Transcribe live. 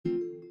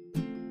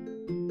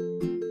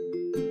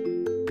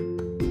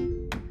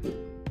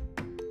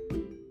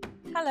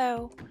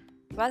Hello,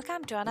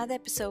 welcome to another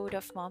episode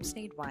of Moms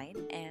Need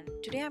Wine, and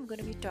today I'm going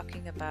to be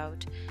talking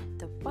about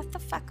the what the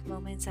fuck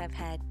moments I've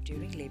had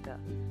during labor.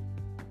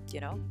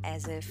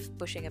 As if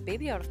pushing a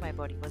baby out of my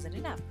body wasn't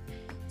enough.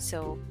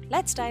 So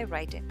let's dive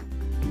right in.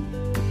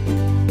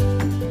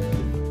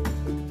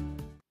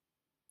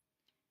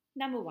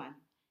 Number one,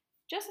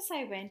 just as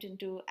I went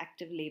into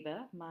active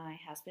labor, my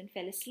husband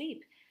fell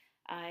asleep.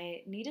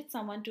 I needed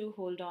someone to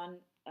hold on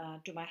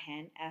to my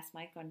hand as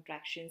my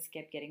contractions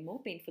kept getting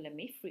more painful and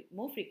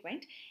more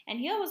frequent. And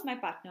here was my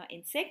partner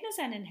in sickness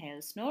and in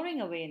health, snoring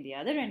away in the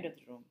other end of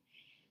the room.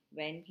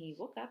 When he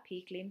woke up,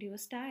 he claimed he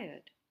was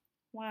tired.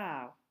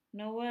 Wow,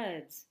 no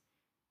words,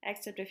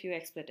 except a few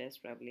expletives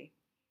probably.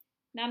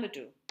 Number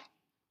two,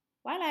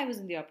 while I was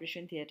in the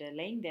operation theatre,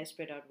 laying there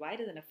spread out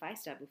wider than a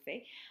five-star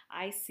buffet,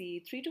 I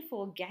see three to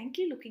four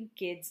gangly looking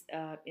kids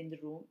in the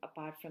room,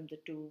 apart from the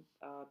two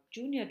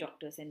junior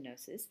doctors and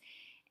nurses.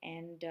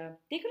 And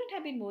they couldn't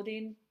have been more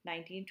than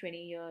 19,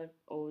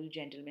 20-year-old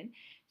gentlemen.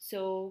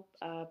 So,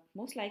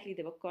 most likely,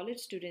 they were college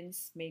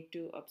students made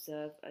to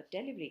observe a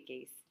delivery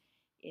case.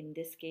 In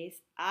this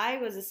case, I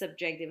was the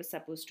subject they were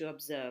supposed to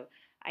observe.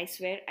 I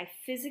swear I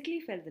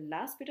physically felt the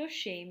last bit of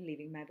shame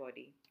leaving my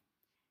body.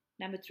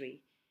 Number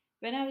three,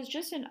 when I was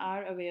just an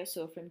hour away or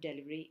so from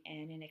delivery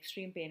and in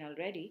extreme pain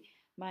already,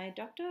 my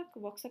doctor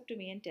walks up to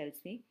me and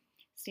tells me,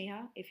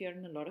 Sneha, if you're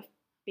in a lot of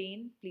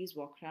pain, please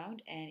walk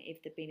around, and if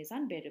the pain is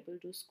unbearable,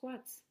 do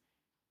squats.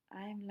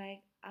 I'm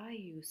like, are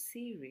you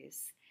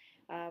serious?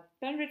 But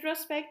in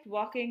retrospect,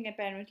 walking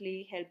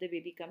apparently helped the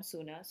baby come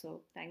sooner,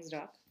 so thanks,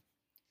 doc.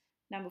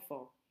 Number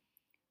four,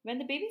 when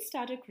the baby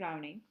started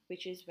crowning,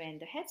 which is when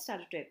the head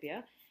started to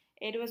appear,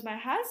 it was my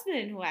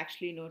husband who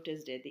actually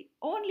noticed it, the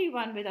only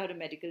one without a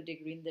medical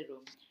degree in the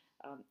room,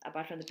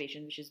 apart from the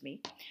patient, which is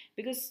me,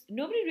 because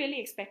nobody really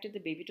expected the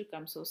baby to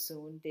come so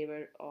soon. They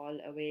were all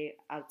away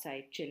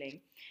outside chilling.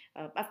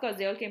 Of course,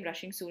 they all came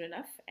rushing soon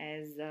enough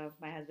as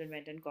my husband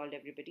went and called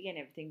everybody, and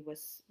everything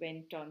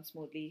went on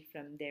smoothly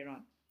from there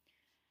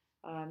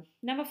on.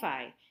 Number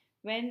five,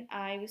 when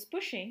I was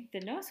pushing, the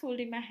nurse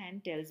holding my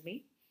hand tells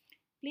me,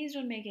 please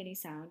don't make any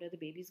sound or the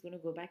baby's going to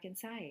go back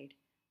inside.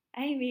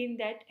 I mean,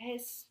 that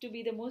has to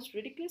be the most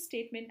ridiculous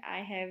statement I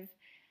have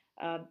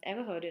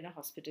ever heard in a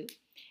hospital.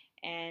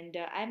 And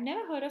I've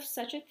never heard of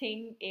such a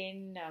thing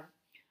in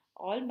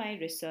all my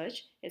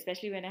research,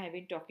 especially when I have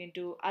been talking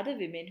to other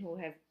women who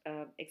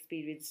have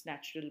experienced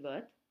natural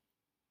birth.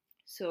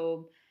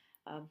 So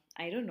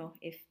I don't know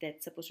if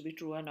that's supposed to be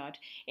true or not.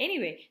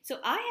 Anyway, so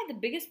I had the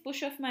biggest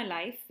push of my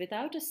life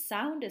without a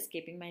sound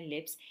escaping my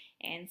lips,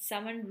 and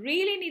someone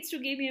really needs to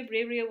give me a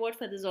bravery award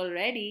for this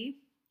already.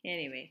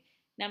 Anyway,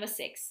 number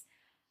six.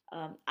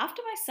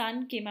 After my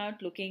son came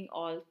out looking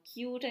all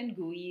cute and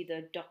gooey,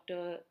 the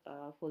doctor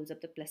holds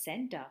up the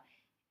placenta,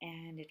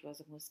 and it was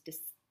the most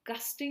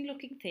disgusting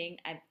looking thing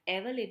I've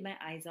ever laid my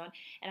eyes on,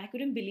 and I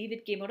couldn't believe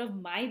it came out of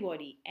my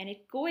body, and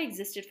it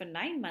coexisted for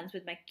 9 months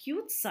with my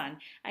cute son.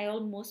 I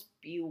almost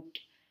puked.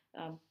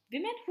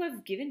 Women who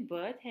have given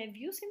birth, have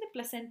you seen the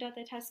placenta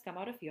that has come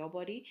out of your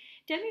body?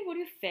 Tell me what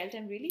you felt.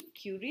 I'm really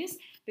curious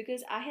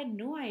because I had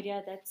no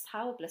idea that's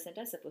how a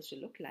placenta is supposed to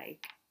look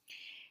like.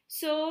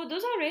 So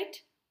those are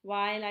it.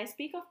 While I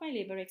speak of my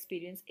labor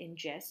experience in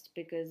jest,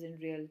 because in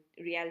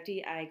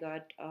reality I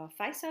got a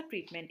five-star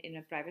treatment in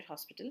a private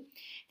hospital,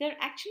 there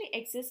actually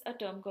exists a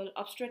term called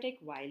obstetric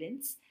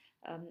violence.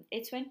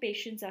 It's when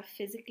patients are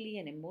physically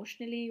and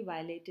emotionally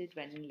violated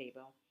when in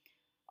labor.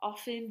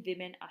 Often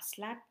women are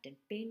slapped and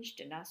pinched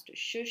and asked to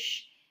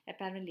shush,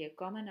 apparently a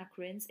common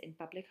occurrence in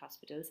public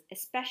hospitals,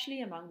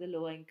 especially among the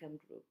lower income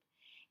group.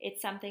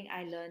 It's something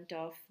I learned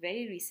of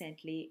very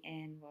recently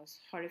and was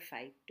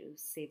horrified to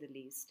say the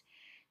least.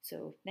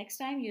 So, next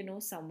time you know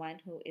someone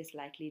who is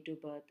likely to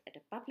birth at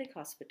a public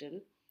hospital,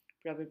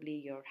 probably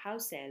your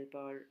house help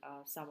or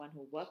someone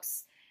who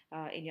works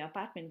in your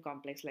apartment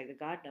complex, like the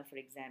gardener, for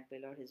example,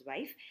 or his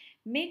wife,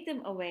 make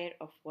them aware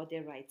of what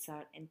their rights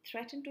are and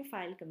threaten to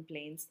file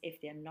complaints if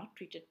they are not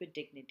treated with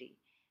dignity.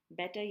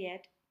 Better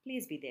yet,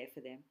 please be there for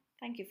them.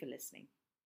 Thank you for listening.